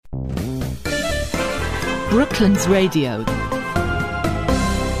Brooklands Radio.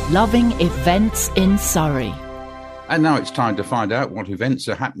 Loving events in Surrey. And now it's time to find out what events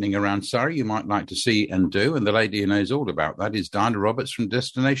are happening around Surrey you might like to see and do. And the lady who knows all about that is Diana Roberts from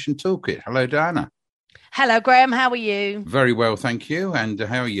Destination Toolkit. Hello, Diana. Hello, Graham. How are you? Very well, thank you. And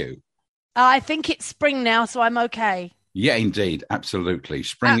how are you? I think it's spring now, so I'm okay. Yeah, indeed. Absolutely.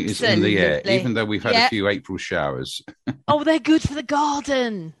 Spring is in the air, even though we've had a few April showers. Oh, they're good for the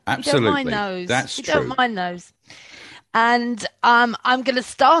garden. Absolutely. You don't mind those. That's you true. Don't mind those. And I'm going to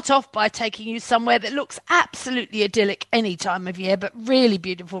start off by taking you somewhere that looks absolutely idyllic any time of year, but really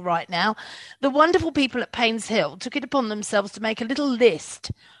beautiful right now. The wonderful people at Paynes Hill took it upon themselves to make a little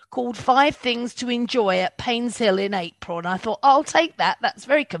list called 5 Things to Enjoy at Paynes Hill in April. And I thought, I'll take that. That's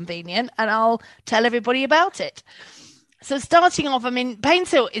very convenient. And I'll tell everybody about it. So starting off, I mean,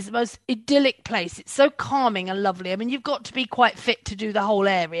 Paynes Hill is the most idyllic place. It's so calming and lovely. I mean, you've got to be quite fit to do the whole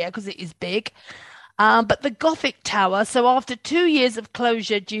area because it is big. But the Gothic Tower, so after 2 years of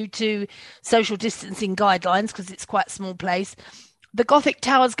closure due to social distancing guidelines, because it's quite a small place, the Gothic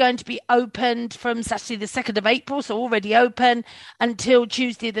Tower is going to be opened from Saturday the 2nd of April, so already open, until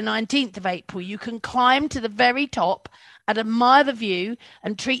Tuesday the 19th of April. You can climb to the very top and admire the view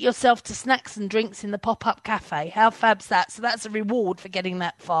and treat yourself to snacks and drinks in the pop-up cafe. How fab's that? So that's a reward for getting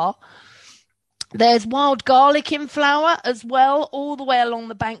that far. There's wild garlic in flower as well, all the way along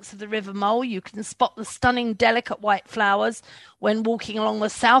the banks of the River Mole. You can spot the stunning delicate white flowers when walking along the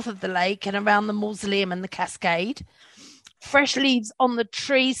south of the lake and around the mausoleum and the cascade. Fresh leaves on the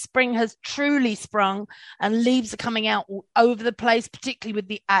tree. Spring has truly sprung and leaves are coming out all over the place, particularly with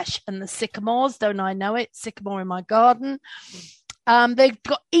the ash and the sycamores. Don't I know it? Sycamore in my garden. They've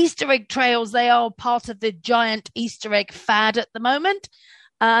got Easter egg trails. They are part of the giant Easter egg fad at the moment.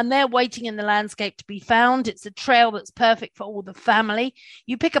 And they're waiting in the landscape to be found. It's a trail that's perfect for all the family.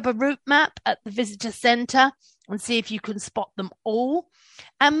 You pick up a route map at the visitor centre and see if you can spot them all.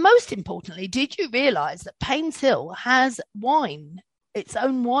 And most importantly, did you realise that Paynes Hill has wine, its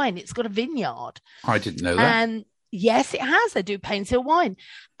own wine? It's got a vineyard. I didn't know that. And yes, it has. They do Paynes Hill wine.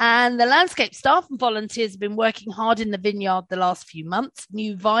 And the landscape staff and volunteers have been working hard in the vineyard the last few months.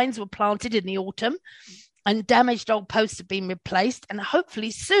 New vines were planted in the autumn. And damaged old posts have been replaced. And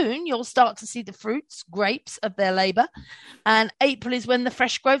hopefully soon you'll start to see the fruits, grapes of their labour. And April is when the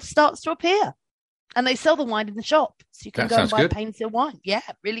fresh growth starts to appear. And they sell the wine in the shop. So you can go and buy Paynes Hill wine. Yeah,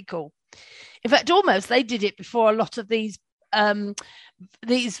 really cool. In fact, almost they did it before a lot of these vineyards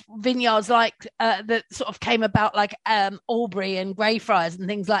that sort of came about, like Albury and Greyfriars and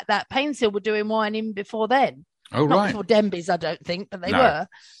things like that. Paynes Hill were doing wine in before then. Oh, Not right. before Denby's, I don't think, but they were.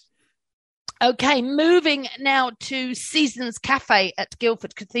 Okay, moving now to Seasons Cafe at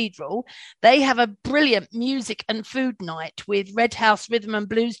Guildford Cathedral. They have a brilliant music and food night with Red House Rhythm and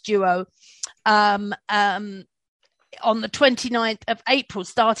Blues duo on the 29th of April,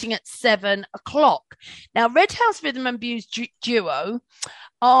 starting at 7 o'clock. Now, Red House Rhythm and Blues duo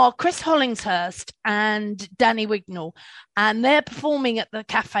are Chris Hollingsworth and Danny Wignall, and they're performing at the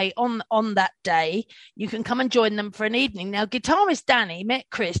cafe on that day. You can come and join them for an evening. Now, guitarist Danny met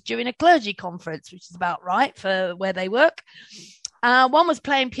Chris during a clergy conference, which is about right for where they work. One was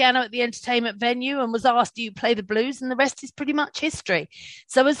playing piano at the entertainment venue and was asked, do you play the blues? And the rest is pretty much history.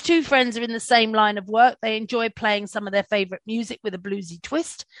 So as two friends are in the same line of work, they enjoy playing some of their favourite music with a bluesy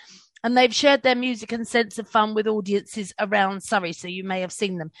twist. And they've shared their music and sense of fun with audiences around Surrey, so you may have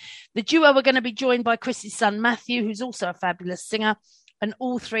seen them. The duo are going to be joined by Chris's son, Matthew, who's also a fabulous singer, and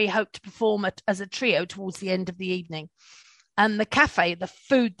all three hope to perform as a trio towards the end of the evening. And the cafe, the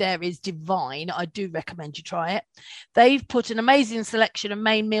food there is divine. I do recommend you try it. They've put an amazing selection of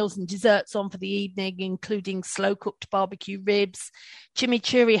main meals and desserts on for the evening, including slow-cooked barbecue ribs,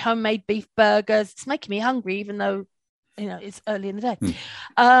 chimichurri homemade beef burgers. It's making me hungry, even though it's early in the day.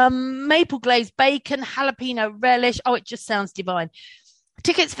 Maple glazed bacon, jalapeno relish. Oh, it just sounds divine.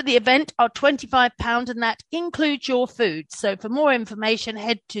 Tickets for the event are £25 and that includes your food. So for more information,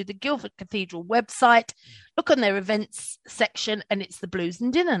 head to the Guildford Cathedral website, look on their events section, and it's the Blues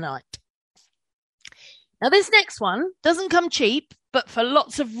and Dinner Night. Now, this next one doesn't come cheap, but for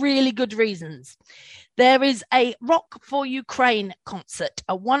lots of really good reasons. There is a Rock for Ukraine concert,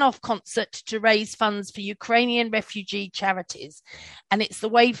 a one-off concert to raise funds for Ukrainian refugee charities. And it's the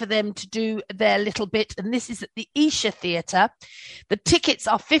way for them to do their little bit. And this is at the Esher Theatre. The tickets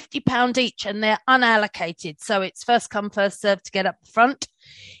are £50 each and they're unallocated. So it's first come, first served to get up the front.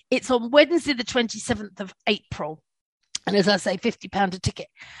 It's on Wednesday, the 27th of April. And as I say, £50 a ticket.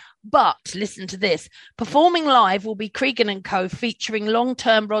 But listen to this. Performing live will be Cregan & Co. featuring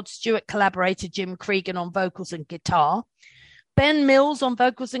long-term Rod Stewart collaborator Jim Cregan on vocals and guitar. Ben Mills on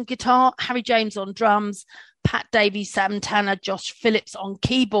vocals and guitar, Harry James on drums, Pat Davies, Sam Tanner, Josh Phillips on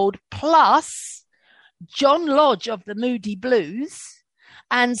keyboard, plus John Lodge of the Moody Blues,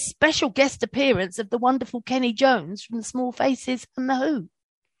 and special guest appearance of the wonderful Kenny Jones from the Small Faces and the Who.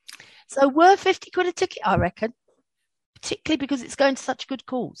 So worth 50 quid a ticket, I reckon, particularly because it's going to such a good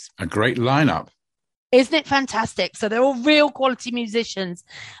cause. A great lineup. Isn't it fantastic? So they're all real quality musicians.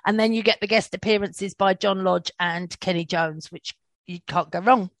 And then you get the guest appearances by John Lodge and Kenny Jones, which you can't go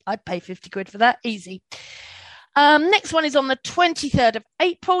wrong. I'd pay 50 quid for that. Easy. Next one is on the 23rd of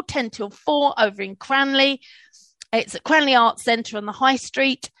April, 10 till 4 over in Cranley. It's at Cranley Arts Centre on the High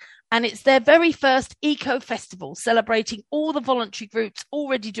Street. And it's their very first Eco Festival, celebrating all the voluntary groups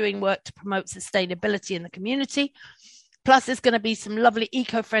already doing work to promote sustainability in the community. Plus, there's going to be some lovely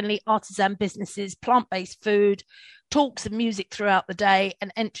eco-friendly artisan businesses, plant-based food, talks and music throughout the day,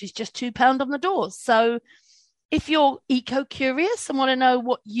 and entries just £2 on the doors. So if you're eco-curious and want to know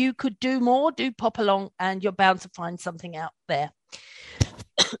what you could do more, do pop along and you're bound to find something out there.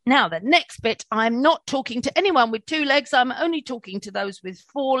 Now, the next bit, I'm not talking to anyone with 2 legs. I'm only talking to those with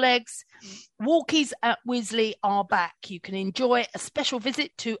 4 legs. Walkies at Wisley are back. You can enjoy a special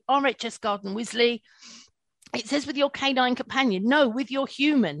visit to RHS Garden Wisley. It says with your canine companion. No, with your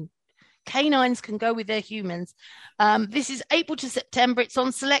human. Canines can go with their humans. This is April to September. It's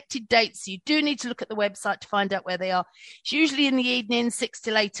on selected dates. So you do need to look at the website to find out where they are. It's usually in the evening, 6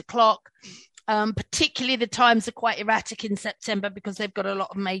 till 8 o'clock. Particularly the times are quite erratic in September because they've got a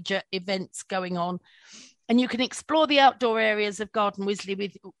lot of major events going on. And you can explore the outdoor areas of Garden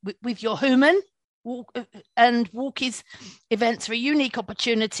Wisley with your human. And Walkies events are a unique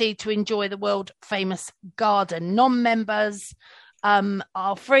opportunity to enjoy the world famous garden. Non-members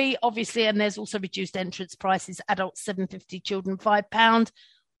are free, obviously, and there's also reduced entrance prices. Adults £7.50, children £5.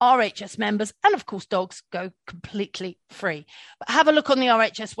 RHS members and of course dogs go completely free. But have a look on the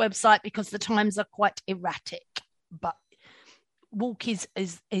RHS website because the times are quite erratic. But Walkies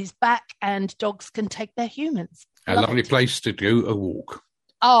is back and dogs can take their humans. A lovely place to do a walk.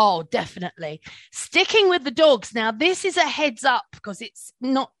 Oh, definitely. Sticking with the dogs now, this is a heads up because it's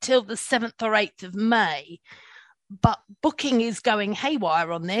not till the 7th or 8th of May, but booking is going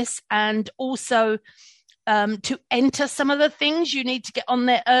haywire on this. And also to enter some of the things, you need to get on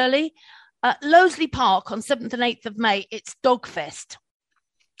there early. At Loseley Park on 7th and 8th of May, it's Dog Fest,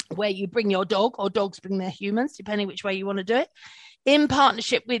 where you bring your dog or dogs bring their humans, depending which way you want to do it, in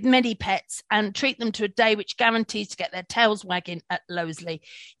partnership with Many Pets, and treat them to a day which guarantees to get their tails wagging at Loseley.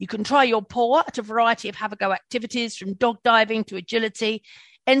 You can try your paw at a variety of have-a-go activities, from dog diving to agility.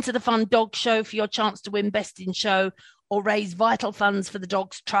 Enter the fun dog show for your chance to win Best in Show or raise vital funds for the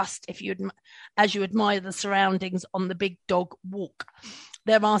Dogs Trust as you admire the surroundings on the Big Dog Walk.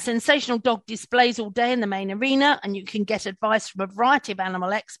 There are sensational dog displays all day in the main arena, and you can get advice from a variety of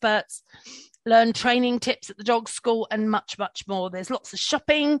animal experts, learn training tips at the dog school, and much, much more. There's lots of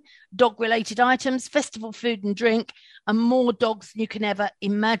shopping, dog-related items, festival food and drink, and more dogs than you can ever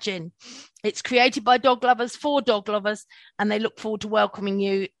imagine. It's created by dog lovers for dog lovers, and they look forward to welcoming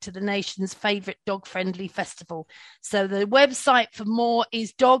you to the nation's favourite dog-friendly festival. So the website for more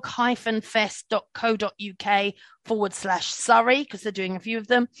is dog-fest.co.uk/Surrey, because they're doing a few of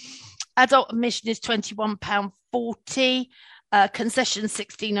them. Adult admission is £21.40. Concession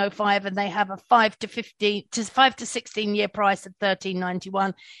 16.05, and they have a 5 to 16 year price of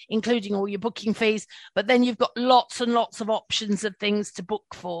 £13.91, including all your booking fees. But then you've got lots and lots of options of things to book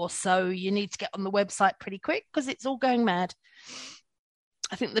for, so you need to get on the website pretty quick because it's all going mad.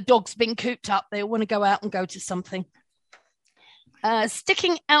 I think the dog's been cooped up. They all want to go out and go to something.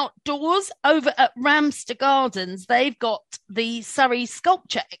 Sticking outdoors over at Ramster Gardens, they've got the Surrey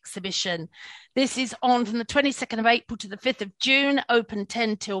Sculpture Exhibition. This is on from the 22nd of April to the 5th of June, open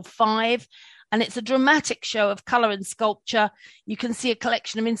 10 till 5. And it's a dramatic show of colour and sculpture. You can see a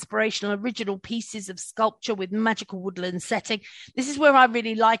collection of inspirational original pieces of sculpture with magical woodland setting. This is where I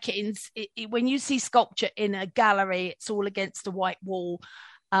really like it. When you see sculpture in a gallery, it's all against a white wall.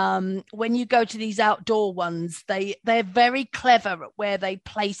 When you go to these outdoor ones, they're very clever at where they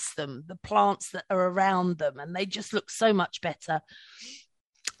place them, the plants that are around them, and they just look so much better.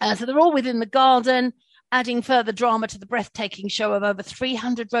 So they're all within the garden, adding further drama to the breathtaking show of over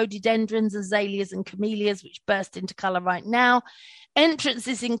 300 rhododendrons, azaleas and camellias, which burst into colour right now. Entrance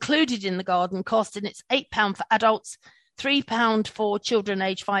is included in the garden cost, and it's £8 for adults, £3 for children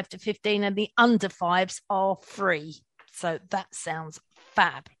aged 5 to 15, and the under 5s are free. So that sounds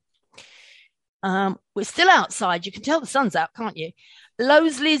fab. We're still outside. You can tell the sun's out, can't you?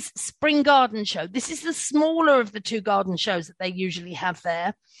 Loseley's Spring Garden Show. This is the smaller of the 2 garden shows that they usually have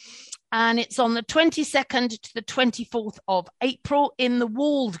there. And it's on the 22nd to the 24th of April in the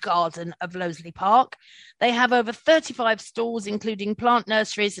walled garden of Loseley Park. They have over 35 stalls, including plant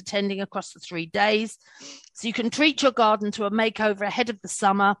nurseries attending across the 3 days. So you can treat your garden to a makeover ahead of the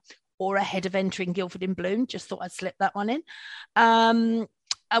summer or ahead of entering Guildford in Bloom. Just thought I'd slip that one in.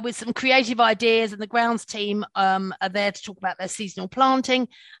 With some creative ideas, and the grounds team are there to talk about their seasonal planting.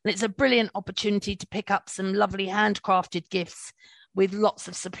 And it's a brilliant opportunity to pick up some lovely handcrafted gifts with lots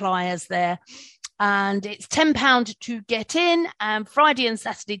of suppliers there. And it's £10 to get in, and Friday and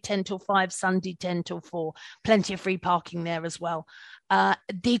Saturday 10 till 5, Sunday 10 till 4. Plenty of free parking there as well.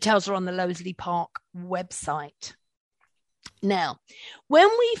 Details are on the Loseley Park website. Now, when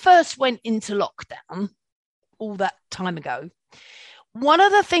we first went into lockdown all that time ago, one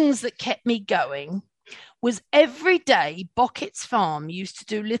of the things that kept me going was every day Bockett's Farm used to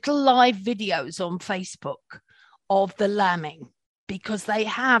do little live videos on Facebook of the lambing, because they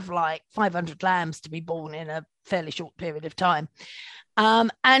have like 500 lambs to be born in a fairly short period of time.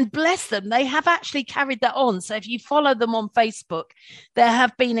 And bless them, they have actually carried that on. So if you follow them on Facebook, there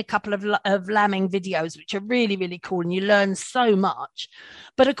have been a couple of lambing videos, which are really, really cool, and you learn so much.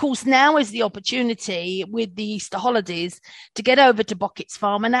 But of course, now is the opportunity with the Easter holidays to get over to Bockett's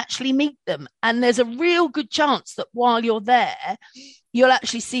Farm and actually meet them. And there's a real good chance that while you're there, you'll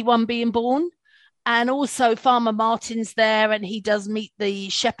actually see one being born. And also Farmer Martin's there, and he does meet the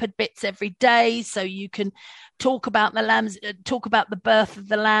shepherd bits every day. So you can talk about the lambs, talk about the birth of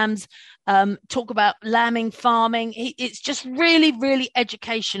the lambs, talk about lambing, farming. It's just really, really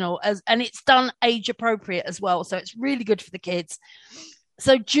educational, and it's done age appropriate as well. So it's really good for the kids.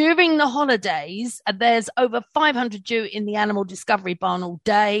 So during the holidays, there's over 500 due in the Animal Discovery Barn all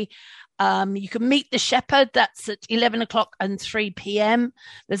day. You can meet the shepherd. That's at 11 o'clock and 3 p.m.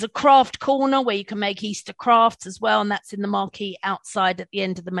 There's a craft corner where you can make Easter crafts as well, and that's in the marquee outside at the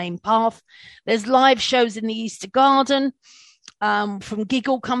end of the main path. There's live shows in the Easter garden from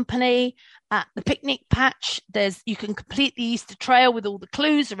Giggle Company. At the picnic patch, you can complete the Easter trail with all the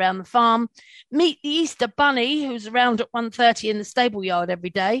clues around the farm. Meet the Easter bunny, who's around at 1:30 in the stable yard every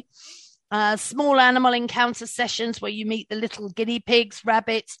day. Small animal encounter sessions where you meet the little guinea pigs,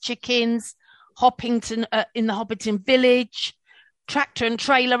 rabbits, chickens, Hoppington in the Hopperton village, tractor and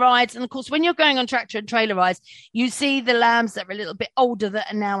trailer rides. And of course, when you're going on tractor and trailer rides, you see the lambs that are a little bit older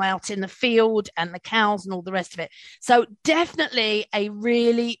that are now out in the field, and the cows and all the rest of it. So definitely a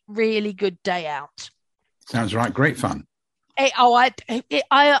really, really good day out. Sounds right. Great fun.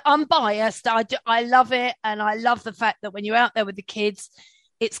 I'm biased. I love it. And I love the fact that when you're out there with the kids,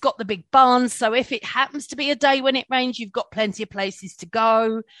 it's got the big barns. So if it happens to be a day when it rains, you've got plenty of places to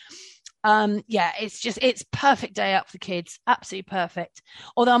go. It's perfect day out for the kids. Absolutely perfect.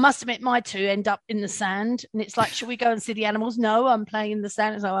 Although I must admit, my two end up in the sand, and it's like, should we go and see the animals? No, I'm playing in the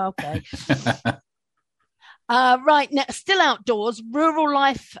sand. It's like, okay. Right now, still outdoors, Rural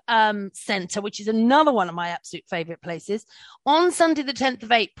Life Centre, which is another one of my absolute favourite places. On Sunday, the 10th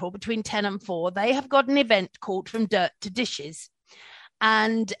of April, between 10 and 4, they have got an event called From Dirt to Dishes.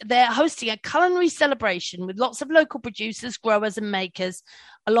 And they're hosting a culinary celebration with lots of local producers, growers and makers,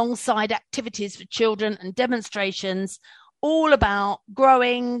 alongside activities for children and demonstrations, all about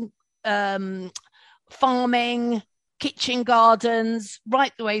growing, farming, kitchen gardens,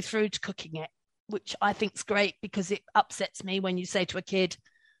 right the way through to cooking it, which I think is great, because it upsets me when you say to a kid,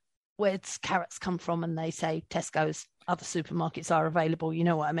 where's carrots come from? And they say Tesco's. Other supermarkets are available, you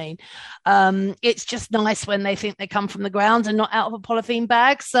know what I mean. It's just nice when they think they come from the ground and not out of a polythene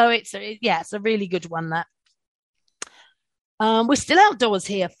bag. So it's a really good one, that. We're still outdoors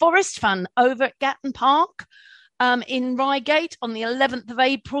here. Forest Fun over at Gatton Park in Reigate on the 11th of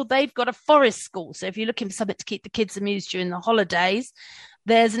April. They've got a forest school. So if you're looking for something to keep the kids amused during the holidays,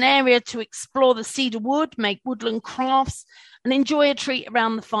 there's an area to explore the cedar wood, make woodland crafts, and enjoy a treat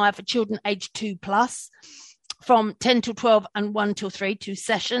around the fire for children aged 2+. From 10 till 12 and 1 till 3, 2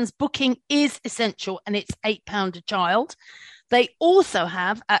 sessions. Booking is essential, and it's £8 a child. They also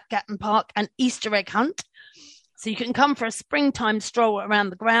have at Gatton Park an Easter egg hunt. So you can come for a springtime stroll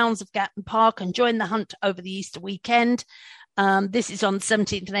around the grounds of Gatton Park and join the hunt over the Easter weekend. This is on the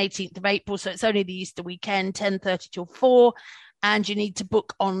 17th and 18th of April, so it's only the Easter weekend, 10:30 till 4. And you need to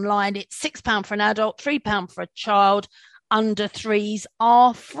book online. It's £6 for an adult, £3 for a child. Under 3s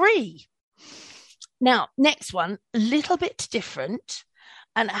are free. Now, next one, a little bit different.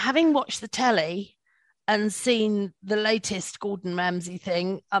 And having watched the telly and seen the latest Gordon Ramsay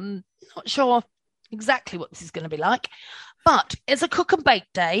thing, I'm not sure exactly what this is going to be like. But it's a cook and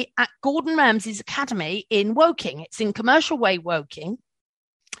bake day at Gordon Ramsay's Academy in Woking. It's in Commercial Way, Woking.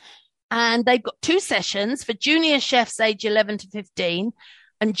 And they've got 2 sessions for junior chefs age 11 to 15,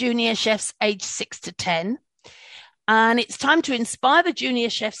 and junior chefs aged 6 to 10. And it's time to inspire the junior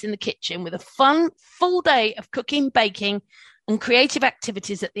chefs in the kitchen with a fun, full day of cooking, baking, and creative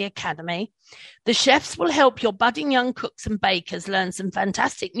activities at the Academy. The chefs will help your budding young cooks and bakers learn some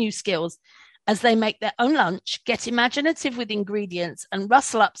fantastic new skills as they make their own lunch, get imaginative with ingredients, and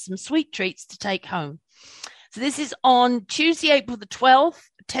rustle up some sweet treats to take home. So this is on Tuesday, April the 12th,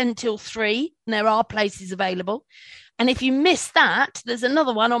 10 till 3, and there are places available. And if you miss that, there's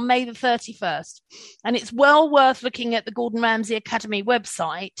another one on May the 31st. And it's well worth looking at the Gordon Ramsay Academy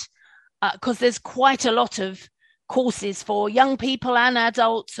website because there's quite a lot of courses for young people and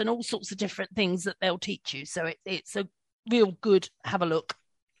adults and all sorts of different things that they'll teach you. So it's a real good, have a look.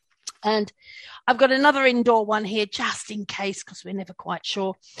 And I've got another indoor one here just in case because we're never quite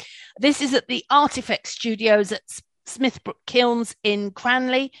sure. This is at the Artifact Studios at Smithbrook Kilns in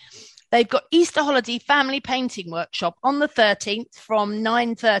Cranley. They've got Easter Holiday Family Painting Workshop on the 13th from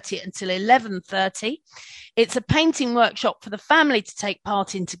 9:30 until 11:30. It's a painting workshop for the family to take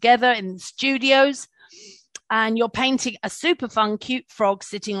part in together in the studios. And you're painting a super fun, cute frog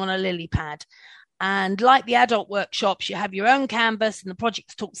sitting on a lily pad. And like the adult workshops, you have your own canvas and the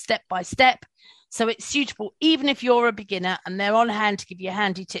project's taught step by step. So it's suitable even if you're a beginner, and they're on hand to give you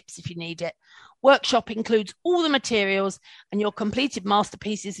handy tips if you need it. Workshop includes all the materials, and your completed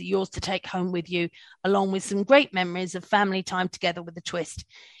masterpieces are yours to take home with you, along with some great memories of family time together with a twist.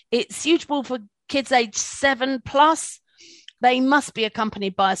 It's suitable for kids aged 7 plus. They must be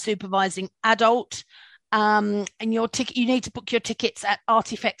accompanied by a supervising adult. And you need to book your tickets at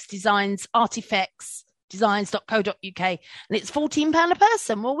artifactsdesigns.co.uk, and it's £14 a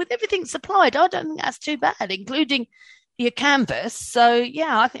person. Well, with everything supplied, I don't think that's too bad, including your canvas. So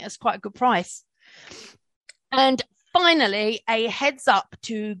yeah, I think that's quite a good price. And finally, a heads up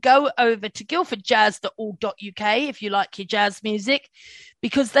to go over to guildfordjazz.org.uk if you like your jazz music,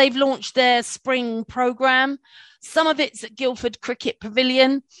 because they've launched their spring programme. Some of it's at Guildford Cricket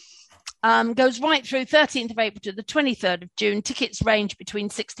Pavilion. Goes right through 13th of April to the 23rd of June. Tickets range between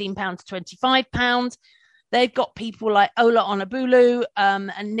 £16 to £25. They've got people like Ola Onabulu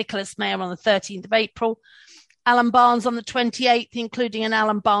and Nicholas Mayer on the 13th of April. Alan Barnes on the 28th, including an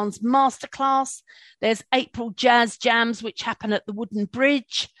Alan Barnes masterclass. There's April Jazz Jams, which happen at the Wooden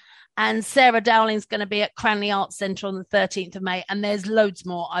Bridge. And Sarah Dowling's going to be at Cranley Arts Centre on the 13th of May. And there's loads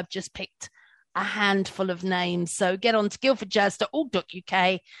more. I've just picked a handful of names. So get on to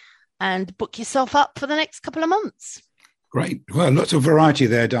guildfordjazz.org.uk and book yourself up for the next couple of months. Great. Well, lots of variety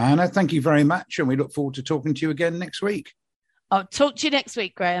there, Diana. Thank you very much. And we look forward to talking to you again next week. I'll talk to you next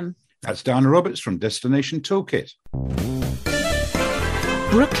week, Graham. That's Diana Roberts from Destination Toolkit.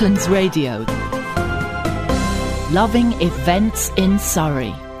 Brooklands Radio. Loving events in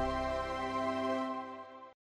Surrey.